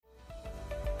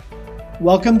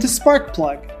Welcome to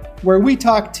Sparkplug, where we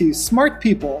talk to smart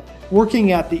people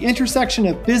working at the intersection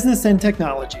of business and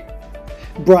technology.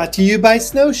 Brought to you by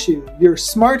Snowshoe, your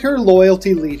smarter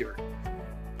loyalty leader.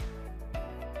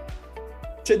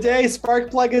 Today,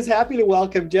 Sparkplug is happy to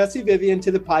welcome Jessie Vivian to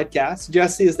the podcast.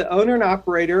 Jessie is the owner and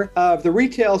operator of the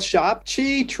retail shop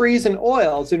Chi Trees and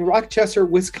Oils in Rochester,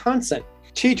 Wisconsin.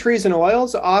 Chi Trees and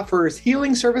Oils offers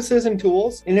healing services and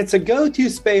tools, and it's a go-to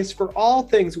space for all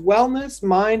things wellness,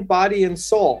 mind, body, and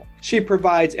soul. She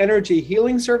provides energy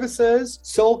healing services,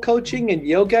 soul coaching, and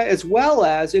yoga, as well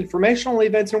as informational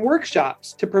events and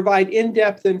workshops to provide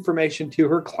in-depth information to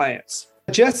her clients.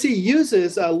 Jessie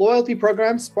uses a loyalty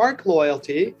program, Spark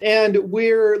Loyalty, and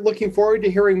we're looking forward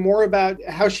to hearing more about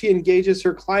how she engages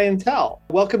her clientele.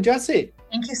 Welcome, Jessie.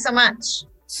 Thank you so much.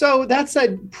 So that's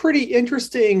a pretty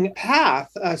interesting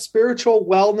path, spiritual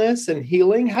wellness and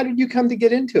healing. How did you come to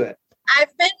get into it?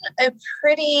 I've been a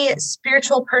pretty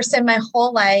spiritual person my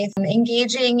whole life,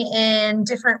 engaging in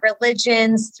different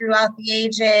religions throughout the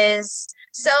ages.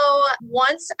 So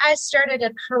once I started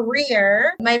a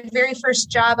career, my very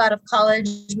first job out of college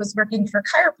was working for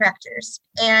chiropractors.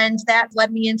 And that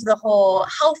led me into the whole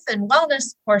health and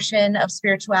wellness portion of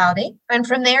spirituality. And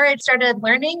from there, I started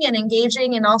learning and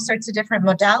engaging in all sorts of different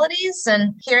modalities.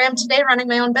 And here I am today running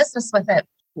my own business with it.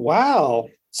 Wow.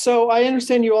 So I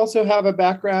understand you also have a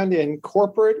background in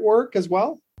corporate work as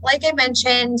well? Like I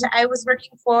mentioned, I was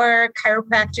working for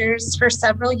chiropractors for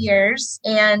several years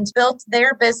and built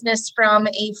their business from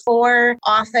a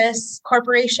 4-office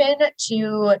corporation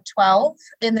to 12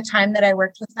 in the time that I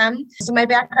worked with them. So my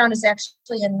background is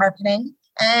actually in marketing.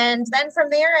 And then from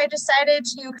there, I decided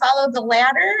to follow the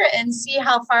ladder and see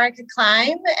how far I could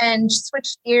climb and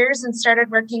switched gears and started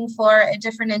working for a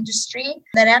different industry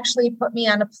that actually put me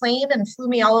on a plane and flew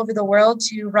me all over the world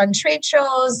to run trade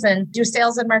shows and do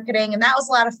sales and marketing. And that was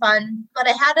a lot of fun. But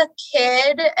I had a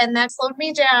kid and that slowed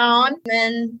me down.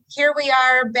 And here we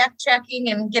are backtracking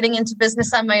and getting into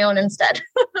business on my own instead.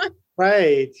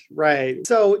 Right.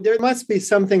 So there must be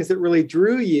some things that really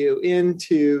drew you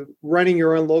into running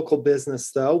your own local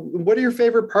business, though. What are your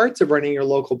favorite parts of running your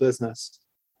local business?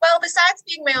 Well, besides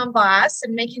being my own boss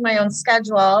and making my own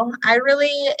schedule, I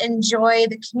really enjoy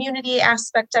the community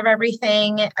aspect of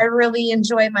everything. I really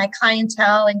enjoy my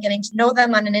clientele and getting to know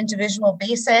them on an individual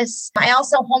basis. I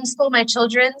also homeschool my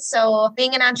children. So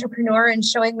being an entrepreneur and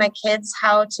showing my kids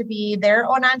how to be their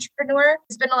own entrepreneur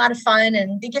has been a lot of fun.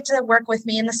 And they get to work with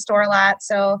me in the store a lot.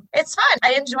 So it's fun.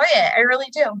 I enjoy it. I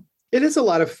really do. It is a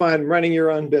lot of fun running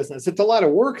your own business. It's a lot of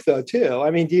work, though, too.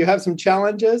 I mean, do you have some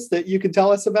challenges that you can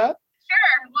tell us about?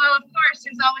 Sure. Well, of course,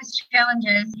 there's always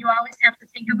challenges. You always have to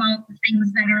think about the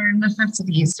things that are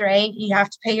necessities, right? You have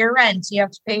to pay your rent. You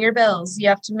have to pay your bills. You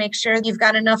have to make sure you've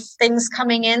got enough things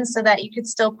coming in so that you could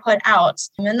still put out.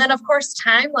 And then, of course,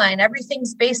 timeline.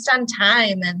 Everything's based on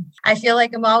time. And I feel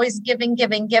like I'm always giving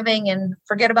and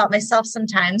forget about myself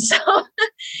sometimes. So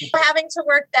having to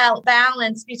work that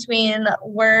balance between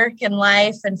work and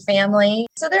life and family.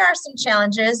 So there are some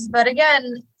challenges. But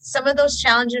again, some of those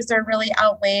challenges are really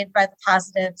outweighed by the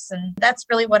positives. And that's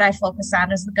really what I focus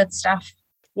on is the good stuff.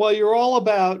 Well, you're all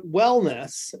about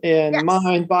wellness and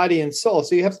mind, body, and soul.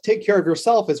 So you have to take care of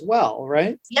yourself as well,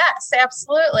 right? Yes,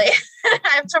 absolutely. I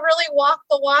have to really walk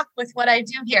the walk with what I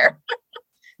do here.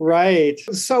 Right.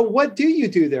 So what do you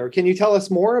do there? Can you tell us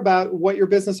more about what your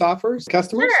business offers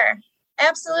customers? Sure.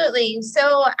 Absolutely.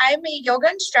 So I'm a yoga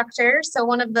instructor. So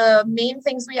one of the main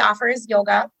things we offer is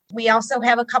yoga. We also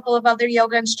have a couple of other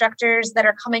yoga instructors that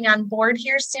are coming on board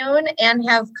here soon and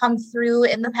have come through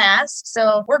in the past.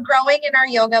 So we're growing in our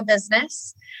yoga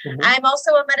business. Mm-hmm. I'm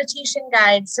also a meditation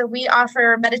guide. So we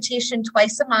offer meditation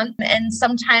twice a month. And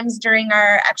sometimes during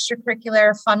our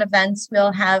extracurricular fun events,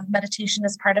 we'll have meditation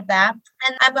as part of that.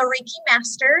 And I'm a Reiki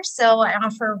master. So I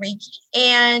offer Reiki.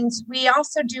 And we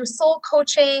also do soul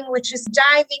coaching, which is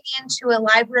diving into a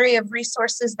library of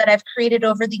resources that I've created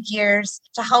over the years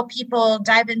to help people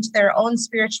dive into their own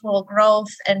spiritual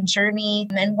growth and journey.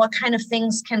 And what kind of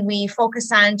things can we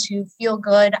focus on to feel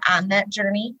good on that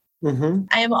journey? Mm-hmm.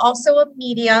 I am also a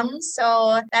medium,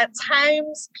 so at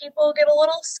times people get a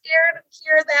little scared to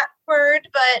hear that word,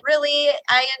 but really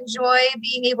I enjoy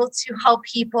being able to help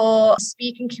people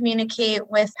speak and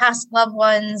communicate with past loved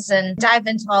ones and dive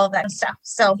into all of that stuff.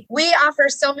 So we offer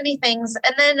so many things.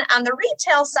 And then on the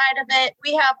retail side of it,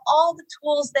 we have all the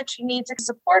tools that you need to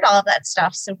support all of that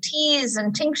stuff. So teas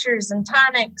and tinctures and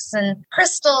tonics and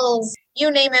crystals,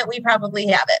 you name it, we probably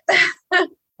have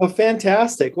it. Oh,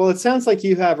 fantastic. Well, it sounds like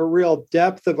you have a real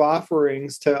depth of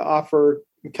offerings to offer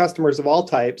customers of all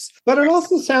types. But it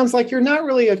also sounds like you're not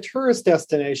really a tourist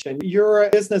destination. You're a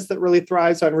business that really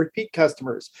thrives on repeat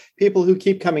customers, people who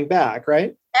keep coming back,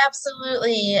 right?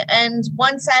 Absolutely. And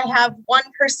once I have one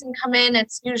person come in,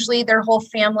 it's usually their whole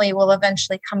family will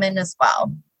eventually come in as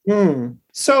well.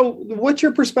 So what's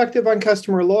your perspective on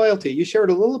customer loyalty? You shared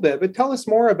a little bit, but tell us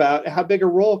more about how big a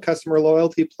role customer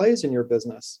loyalty plays in your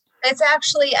business. It's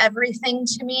actually everything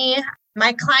to me.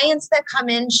 My clients that come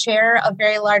in share a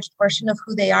very large portion of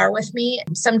who they are with me,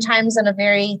 sometimes on a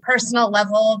very personal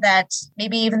level that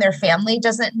maybe even their family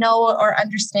doesn't know or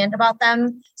understand about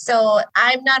them. So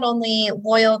I'm not only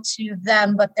loyal to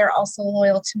them, but they're also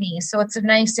loyal to me. So it's a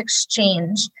nice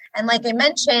exchange. And like I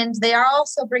mentioned, they are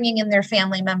also bringing in their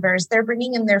family members. They're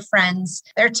bringing in their friends.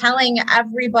 They're telling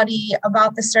everybody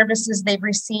about the services they've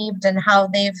received and how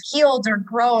they've healed or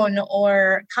grown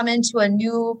or come into a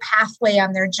new pathway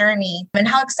on their journey and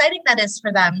how exciting that is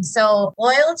for them. So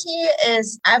loyalty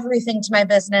is everything to my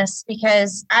business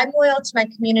because I'm loyal to my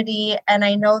community and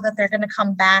I know that they're going to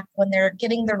come back when they're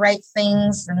getting the right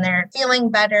things and they're feeling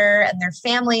better and their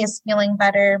family is feeling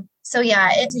better. So yeah,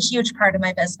 it's a huge part of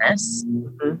my business.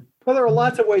 Mm-hmm. Well, there are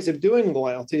lots of ways of doing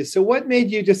loyalty. So what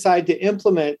made you decide to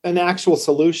implement an actual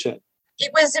solution?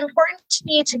 It was important to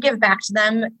me to give back to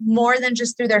them more than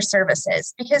just through their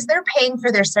services because they're paying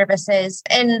for their services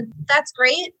and that's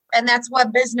great. And that's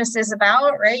what business is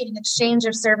about, right? An exchange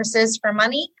of services for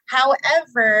money.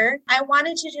 However, I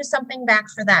wanted to do something back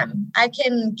for them. I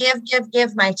can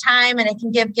give my time and I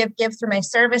can give through my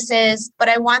services, but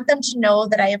I want them to know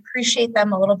that I appreciate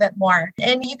them a little bit more.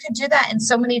 And you could do that in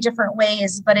so many different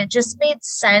ways, but it just made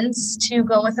sense to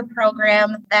go with a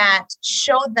program that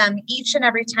showed them each and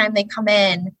every time they come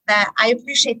in that I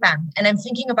appreciate them and I'm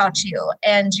thinking about you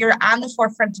and you're on the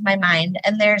forefront of my mind.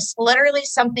 And there's literally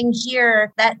something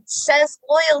here that says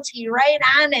loyalty right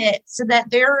on it so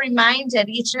that they're reminded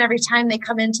each and every time they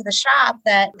come into the shop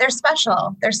that they're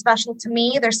special. They're special to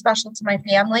me, they're special to my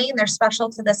family, and they're special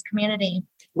to this community.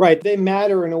 Right. They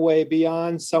matter in a way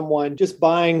beyond someone just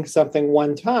buying something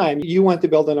one time. You want to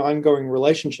build an ongoing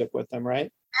relationship with them,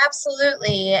 right?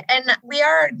 Absolutely. And we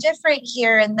are different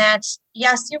here in that,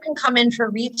 yes, you can come in for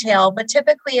retail, but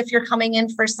typically if you're coming in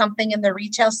for something in the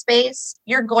retail space,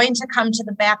 you're going to come to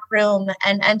the back room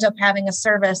and end up having a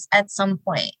service at some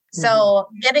point. So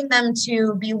getting them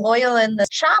to be loyal in the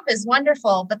shop is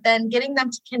wonderful, but then getting them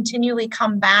to continually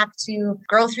come back to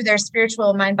grow through their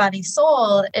spiritual mind, body,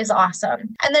 soul is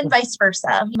awesome. And then vice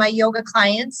versa. My yoga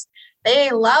clients,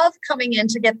 they love coming in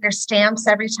to get their stamps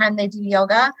every time they do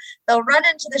yoga. They'll run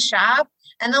into the shop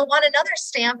and they'll want another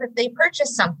stamp if they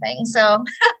purchase something. So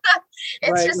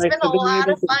it's just been a lot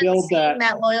of fun seeing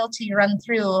that loyalty run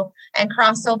through and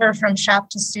cross over from shop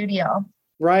to studio.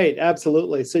 Right,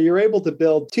 absolutely. So you're able to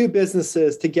build two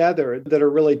businesses together that are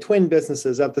really twin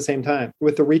businesses at the same time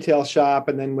with the retail shop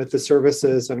and then with the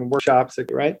services and workshops,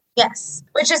 right? Yes,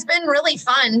 which has been really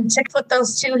fun to put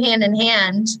those two hand in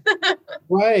hand.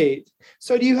 Right.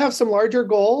 So do you have some larger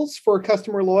goals for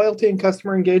customer loyalty and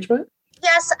customer engagement?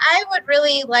 Yes, I would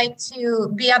really like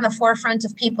to be on the forefront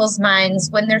of people's minds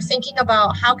when they're thinking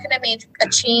about how can I make a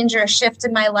change or a shift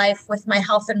in my life with my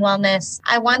health and wellness.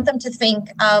 I want them to think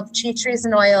of Chi Trees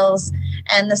and Oils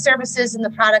and the services and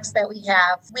the products that we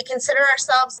have. We consider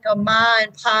ourselves a ma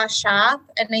and pa shop,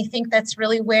 and I think that's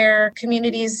really where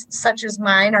communities such as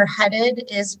mine are headed,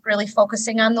 is really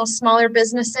focusing on those smaller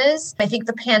businesses. I think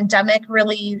the pandemic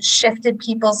really shifted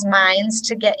people's minds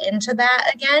to get into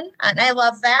that again, and I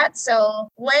love that. So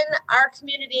when our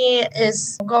community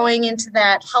is going into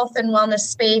that health and wellness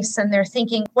space and they're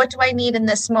thinking, what do I need in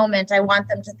this moment? I want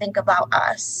them to think about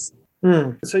us.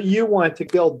 So you want to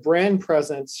build brand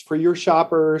presence for your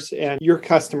shoppers and your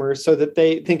customers so that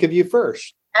they think of you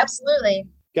first. Absolutely.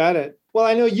 Got it. Well,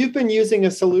 I know you've been using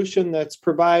a solution that's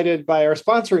provided by our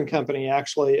sponsoring company,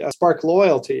 actually, Spark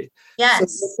Loyalty. Yes. So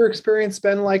what's your experience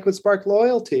been like with Spark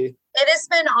Loyalty? It has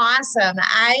been awesome.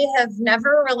 I have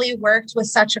never really worked with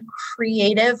such a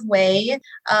creative way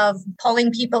of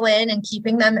pulling people in and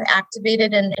keeping them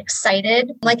activated and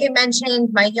excited. Like I mentioned,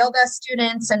 my yoga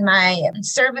students and my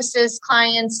services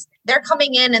clients, they're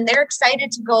coming in and they're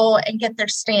excited to go and get their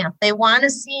stamp. They want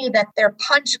to see that their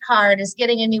punch card is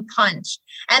getting a new punch.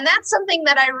 And that's something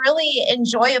that I really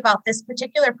enjoy about this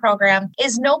particular program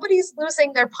is nobody's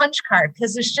losing their punch card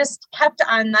because it's just kept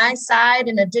on my side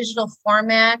in a digital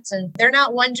format. And they're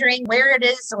not wondering where it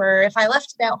is or if I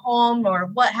left it at home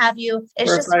or what have you.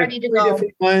 It's just ready to go. 3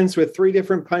 different ones with 3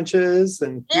 different punches.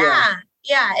 And yeah.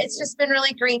 Yeah, it's just been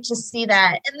really great to see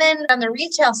that. And then on the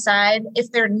retail side,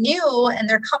 if they're new and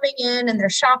they're coming in and they're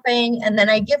shopping, and then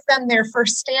I give them their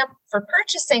first stamp for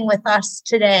purchasing with us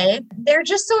today, they're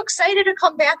just so excited to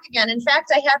come back again. In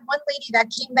fact, I had one lady that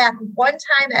came back one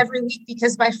time every week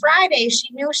because by Friday,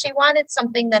 she knew she wanted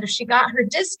something that if she got her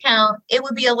discount, it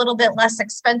would be a little bit less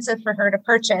expensive for her to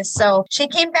purchase. So she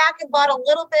came back and bought a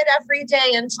little bit every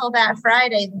day until that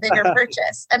Friday, the bigger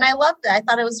purchase. And I loved it. I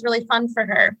thought it was really fun for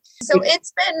her. So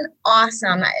it's been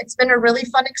awesome. It's been a really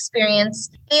fun experience.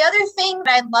 The other thing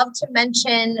that I'd love to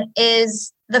mention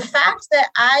is the fact that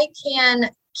I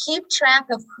can keep track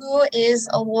of who is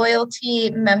a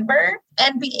loyalty member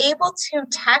and be able to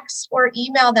text or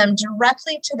email them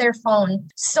directly to their phone.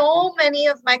 So many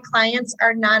of my clients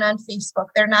are not on Facebook.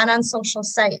 They're not on social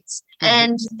sites.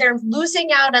 And they're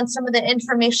losing out on some of the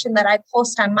information that I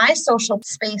post on my social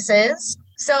spaces.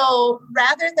 So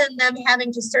rather than them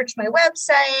having to search my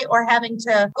website or having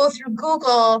to go through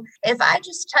Google, if I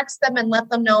just text them and let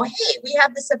them know, hey, we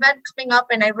have this event coming up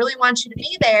and I really want you to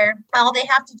be there, all they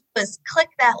have to do is click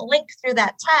that link through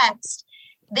that text.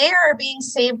 They are being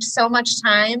saved so much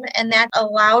time, and that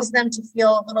allows them to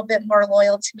feel a little bit more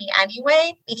loyal to me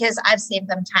anyway, because I've saved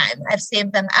them time. I've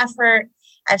saved them effort.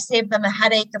 I've saved them a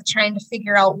headache of trying to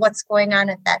figure out what's going on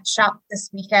at that shop this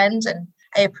weekend. And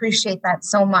I appreciate that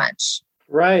so much.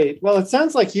 Right. Well, it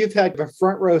sounds like you've had a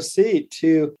front row seat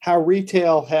to how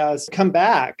retail has come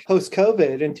back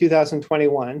post-COVID in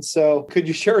 2021. So could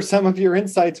you share some of your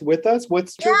insights with us?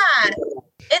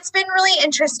 It's been really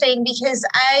interesting because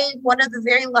I'm one of the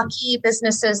very lucky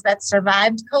businesses that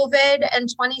survived COVID in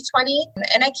 2020.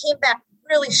 And I came back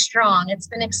really strong. It's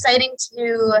been exciting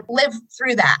to live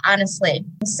through that, honestly.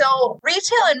 So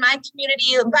retail in my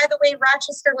community, by the way,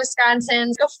 Rochester, Wisconsin,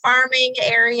 is a farming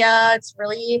area. It's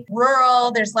really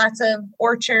rural. There's lots of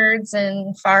orchards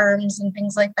and farms and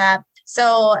things like that.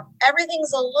 So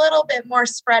everything's a little bit more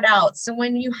spread out. So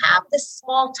when you have this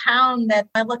small town that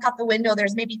I look out the window,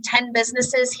 there's maybe 10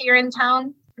 businesses here in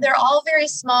town. They're all very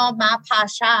small mom-pa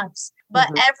shops, but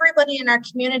everybody in our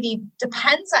community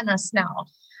depends on us now.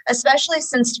 Especially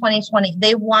since 2020,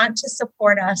 they want to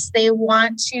support us. They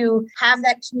want to have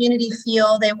that community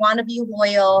feel. They want to be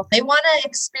loyal. They want to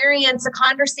experience a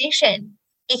conversation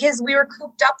because we were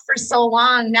cooped up for so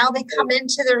long. Now they come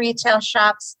into the retail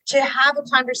shops to have a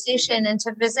conversation and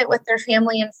to visit with their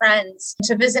family and friends,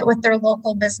 to visit with their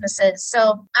local businesses.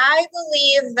 So I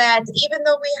believe that even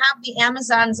though we have the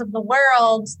Amazons of the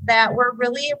world, that we're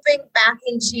really moving back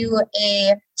into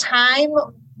a time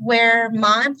where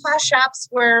mom and pop shops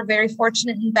were very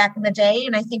fortunate back in the day.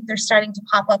 And I think they're starting to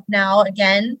pop up now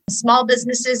again. Small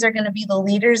businesses are going to be the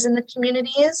leaders in the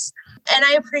communities. And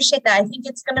I appreciate that. I think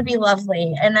it's going to be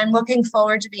lovely. And I'm looking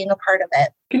forward to being a part of it.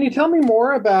 Can you tell me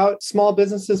more about small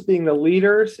businesses being the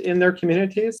leaders in their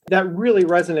communities? That really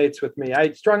resonates with me.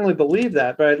 I strongly believe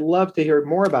that, but I'd love to hear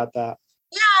more about that.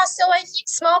 Yeah, so I think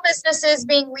small businesses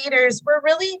being leaders, we're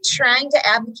really trying to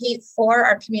advocate for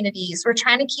our communities. We're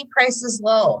trying to keep prices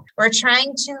low. We're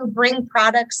trying to bring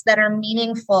products that are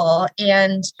meaningful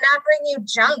and not bring you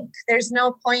junk. There's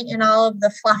no point in all of the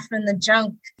fluff and the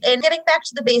junk. And getting back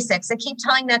to the basics, I keep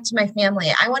telling that to my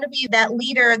family. I want to be that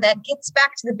leader that gets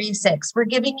back to the basics. We're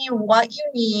giving you what you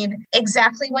need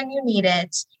exactly when you need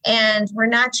it. And we're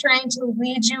not trying to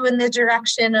lead you in the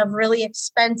direction of really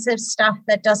expensive stuff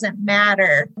that doesn't matter.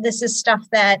 This is stuff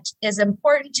that is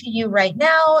important to you right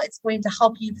now. It's going to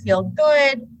help you feel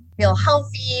good, feel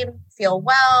healthy, feel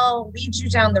well, lead you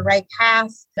down the right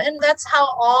path. And that's how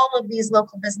all of these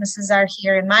local businesses are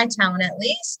here in my town, at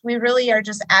least. We really are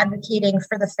just advocating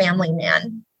for the family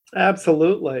man.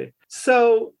 Absolutely.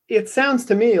 So it sounds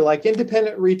to me like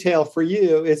independent retail for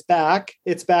you is back.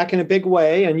 It's back in a big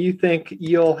way, and you think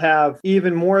you'll have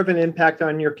even more of an impact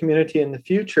on your community in the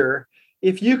future.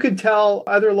 If you could tell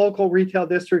other local retail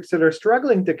districts that are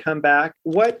struggling to come back,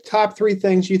 what top 3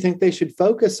 things you think they should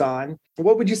focus on,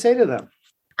 what would you say to them?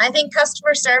 I think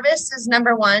customer service is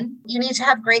number one. You need to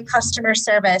have great customer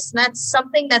service. And that's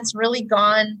something that's really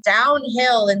gone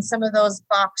downhill in some of those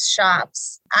box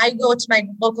shops. I go to my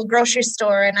local grocery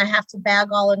store and I have to bag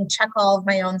all and check all of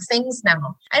my own things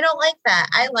now. I don't like that.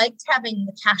 I liked having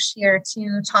the cashier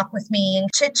to talk with me and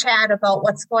chit chat about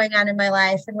what's going on in my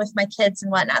life and with my kids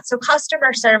and whatnot. So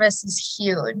customer service is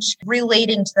huge,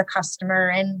 relating to the customer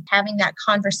and having that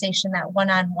conversation, that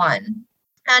one-on-one.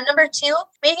 Number two,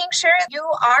 making sure you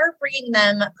are bringing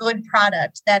them good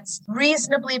product that's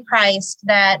reasonably priced,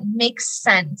 that makes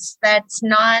sense, that's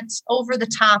not over the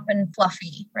top and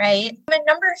fluffy, right? And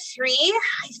number three,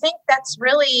 I think that's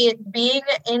really being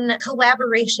in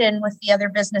collaboration with the other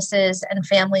businesses and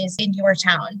families in your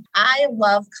town. I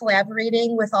love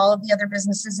collaborating with all of the other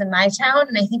businesses in my town,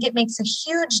 and I think it makes a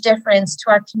huge difference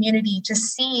to our community to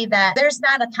see that there's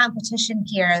not a competition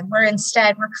here. We're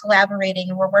collaborating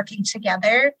and we're working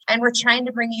together. And we're trying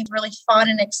to bring you really fun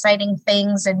and exciting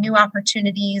things and new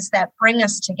opportunities that bring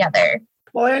us together.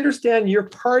 Well, I understand you're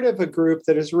part of a group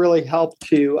that has really helped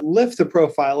to lift the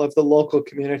profile of the local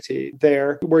community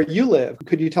there where you live.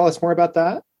 Could you tell us more about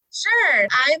that? Sure.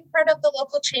 I'm part of the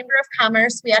local Chamber of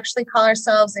Commerce. We actually call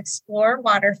ourselves Explore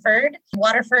Waterford.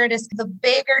 Waterford is the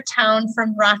bigger town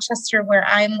from Rochester where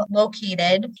I'm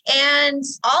located. And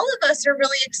all of us are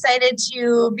really excited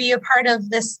to be a part of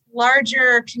this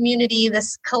larger community,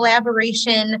 this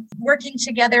collaboration, working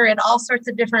together in all sorts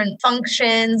of different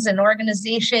functions and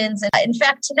organizations. And in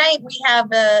fact, tonight we have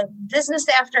a business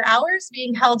after hours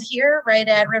being held here right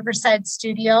at Riverside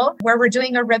Studio, where we're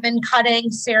doing a ribbon cutting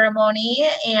ceremony,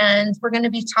 and we're going to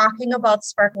be talking about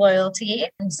Spark Loyalty.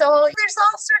 And so there's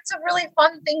all sorts of really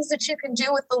fun things that you can do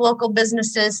with the local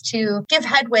businesses to give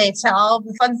headway to all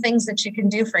the fun things that you can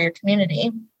do for your community.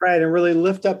 Right. And really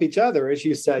lift up each other, as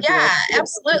you said. Yeah,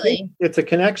 absolutely. It's a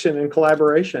connection and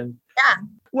collaboration. Yeah.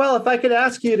 Well, if I could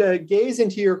ask you to gaze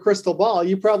into your crystal ball,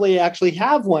 you probably actually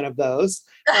have one of those.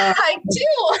 I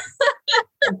do.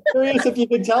 I'm curious if you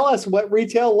could tell us what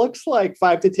retail looks like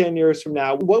 5 to 10 years from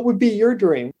now. What would be your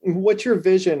dream? What's your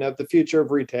vision of the future of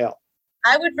retail?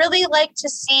 I would really like to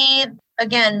see,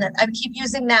 again, I keep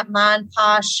using that mom and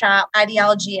pop shop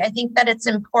ideology. I think that it's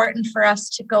important for us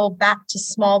to go back to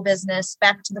small business,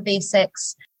 back to the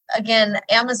basics. Again,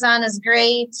 Amazon is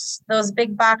great. Those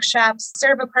big box shops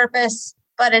serve a purpose,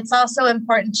 but it's also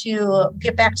important to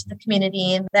get back to the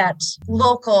community, that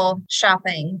local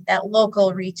shopping, that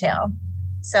local retail.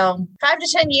 So 5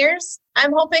 to 10 years,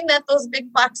 I'm hoping that those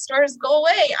big box stores go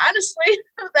away. Honestly,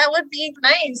 that would be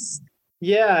nice.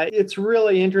 Yeah, it's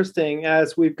really interesting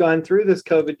as we've gone through this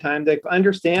COVID time to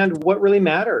understand what really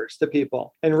matters to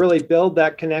people and really build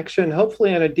that connection,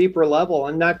 hopefully on a deeper level,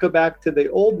 and not go back to the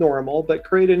old normal, but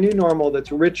create a new normal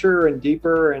that's richer and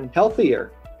deeper and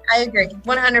healthier. I agree,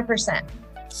 100%.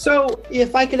 So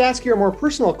if I could ask you a more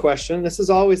personal question, this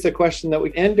is always the question that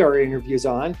we end our interviews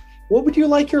on. What would you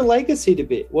like your legacy to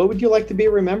be? What would you like to be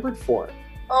remembered for?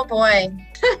 Oh boy.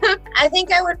 I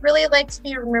think I would really like to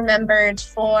be remembered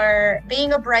for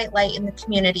being a bright light in the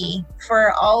community,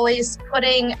 for always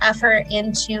putting effort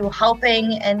into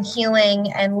helping and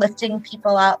healing and lifting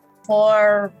people up,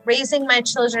 for raising my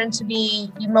children to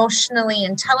be emotionally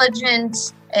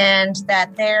intelligent and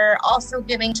that they're also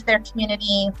giving to their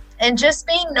community, and just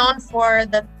being known for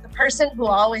the person who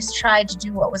always tried to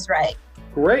do what was right.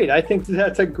 Great. I think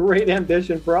that's a great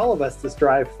ambition for all of us to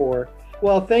strive for.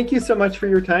 Well, thank you so much for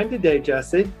your time today,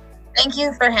 Jessie. Thank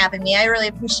you for having me. I really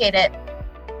appreciate it.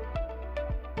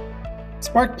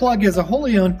 Sparkplug is a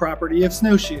wholly owned property of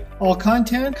Snowshoe. All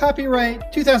content,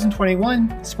 copyright 2021,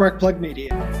 Sparkplug Media.